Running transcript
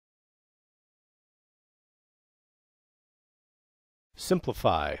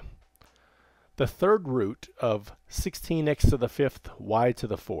Simplify. The third root of 16x to the fifth y to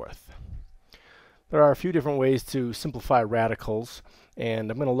the fourth. There are a few different ways to simplify radicals, and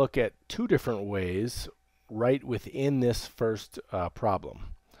I'm going to look at two different ways right within this first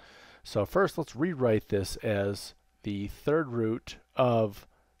problem. So first, let's rewrite this as the third root of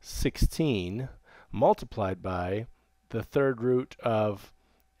 16 multiplied by the third root of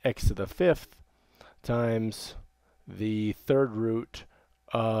x to the fifth times the third root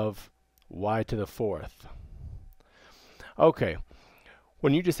of y to the fourth. Okay,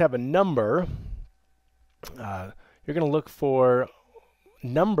 when you just have a number, you're going to look for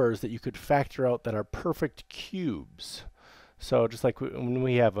numbers that you could factor out that are perfect cubes. So just like when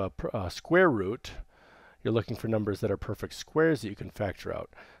we have a square root, you're looking for numbers that are perfect squares that you can factor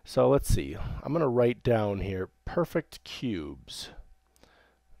out. So let's see. I'm going to write down here perfect cubes.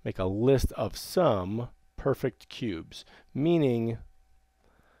 Make a list of some perfect cubes, meaning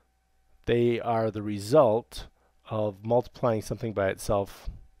they are the result of multiplying something by itself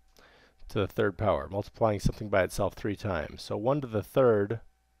to the third power, multiplying something by itself 3 times. So 1 to the third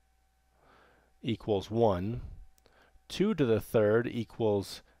equals 1, 2 to the third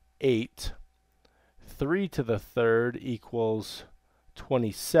equals 8, 3 to the third equals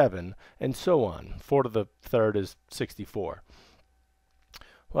 27, and so on. 4 to the third is 64.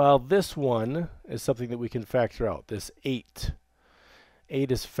 Well, this one is something that we can factor out, this 8.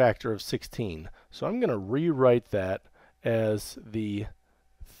 8 is a factor of 16. So I'm going to rewrite that as the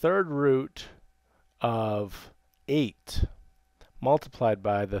third root of 8 multiplied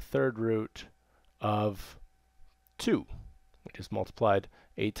by the third root of 2. We just multiplied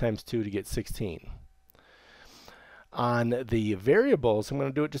 8 times 2 to get 16. On the variables, I'm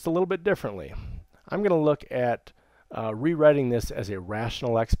going to do it just a little bit differently. I'm going to look at rewriting this as a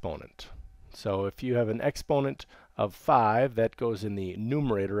rational exponent. So if you have an exponent of 5, that goes in the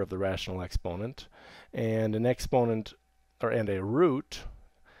numerator of the rational exponent, and an exponent and a root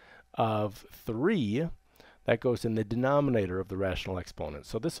of 3, that goes in the denominator of the rational exponent.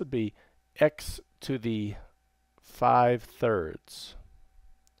 So this would be x to the 5/3,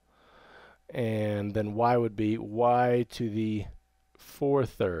 and then y would be y to the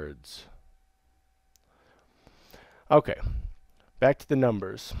 4/3. Okay, back to the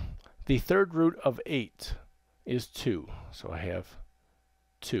numbers. The third root of 8 is 2, so I have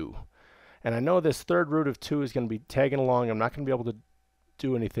 2. And I know this third root of 2 is going to be tagging along. I'm not going to be able to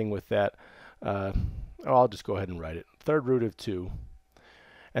do anything with that. I'll just go ahead and write it. Third root of 2.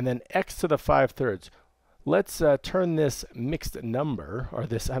 And then x to the 5/3. Let's turn this mixed number, or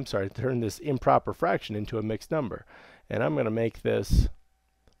this, I'm sorry, turn this improper fraction into a mixed number. And I'm going to make this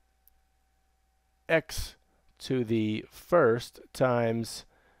x to the first times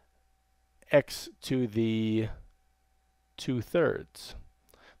x to the 2/3.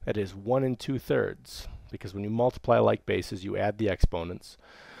 That is 1 2/3, because when you multiply like bases, you add the exponents.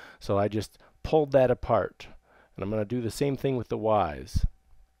 So I just pulled that apart, and I'm going to do the same thing with the y's.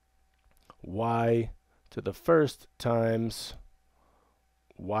 Y to the first times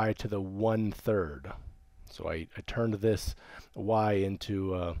y to the 1/3. So I turned this y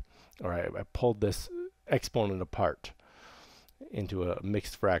into, or I pulled this exponent apart into a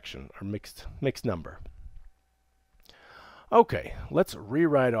mixed fraction, or mixed number. Okay, let's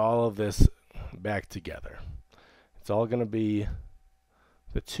rewrite all of this back together. It's all going to be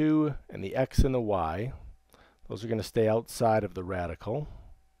the 2 and the x and the y. Those are going to stay outside of the radical.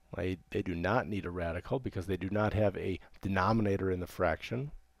 They do not need a radical because they do not have a denominator in the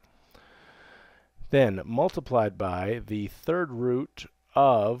fraction. Then multiplied by the third root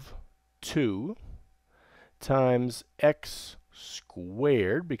of 2 times x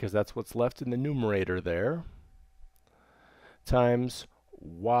squared, because that's what's left in the numerator there, times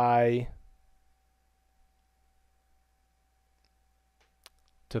y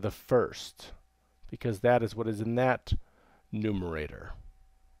to the first, because that is what is in that numerator.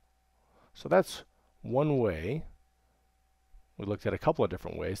 So that's one way. We looked at a couple of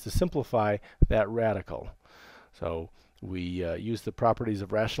different ways to simplify that radical. So we use the properties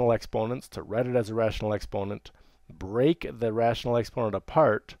of rational exponents to write it as a rational exponent, break the rational exponent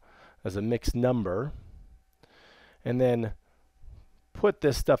apart as a mixed number, and then put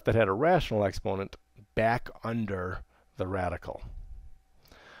this stuff that had a rational exponent back under the radical.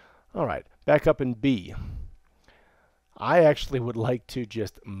 All right, back up in B. I actually would like to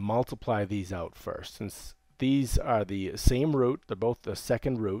just multiply these out first, since these are the same root. They're both the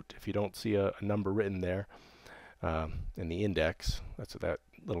second root. If you don't see a number written there in the index, that's what that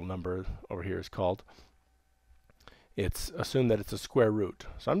little number over here is called. It's assumed that it's a square root.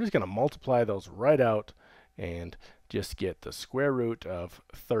 So I'm just going to multiply those right out and just get the square root of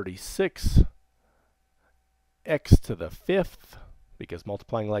 36 x to the 5th, because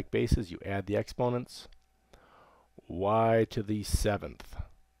multiplying like bases, you add the exponents, y to the 7th.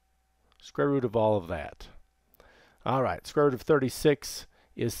 Square root of all of that. All right, square root of 36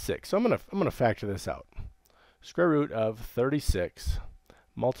 is 6. So I'm gonna factor this out. Square root of 36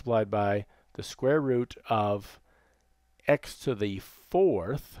 multiplied by the square root of x to the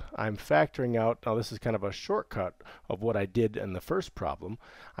 4th. I'm factoring out, now this is kind of a shortcut of what I did in the first problem.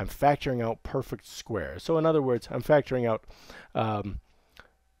 I'm factoring out perfect squares. So in other words, I'm factoring out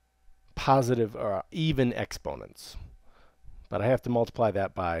positive or even exponents. But I have to multiply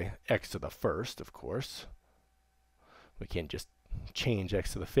that by x to the 1st, of course. We can't just change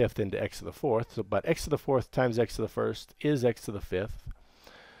x to the 5th into x to the 4th. So, but x to the 4th times x to the 1st is x to the 5th.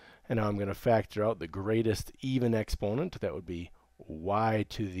 And now I'm going to factor out the greatest even exponent. That would be y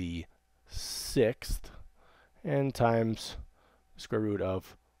to the 6th, and times the square root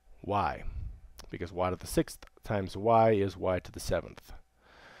of y, because y to the 6th times y is y to the 7th.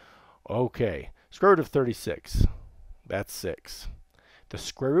 Okay, square root of 36, that's 6. The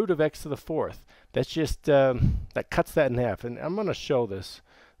square root of x to the 4th, that's just, that cuts that in half. And I'm going to show this.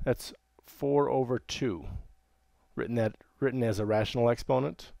 That's 4 over 2, written as a rational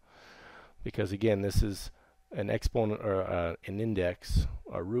exponent. Because again, this is an exponent or an index,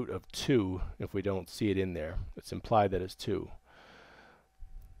 a root of 2 if we don't see it in there. It's implied that it's 2.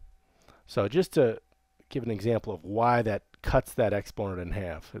 So just to give an example of why that cuts that exponent in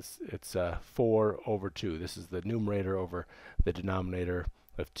half, it's 4 over 2. This is the numerator over the denominator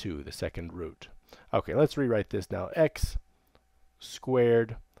of 2, the second root. Okay, let's rewrite this now. X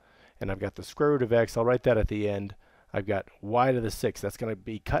squared, and I've got the square root of x. I'll write that at the end. I've got y to the 6th. That's going to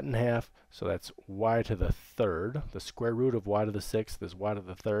be cut in half, so that's y to the 3rd. The square root of y to the 6th is y to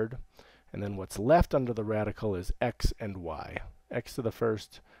the 3rd. And then what's left under the radical is x and y. X to the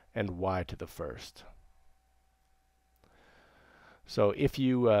 1st and y to the 1st. So if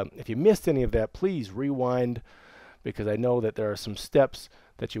you missed any of that, please rewind, because I know that there are some steps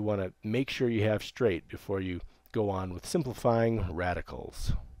that you want to make sure you have straight before you go on with simplifying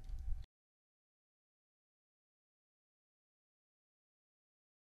radicals.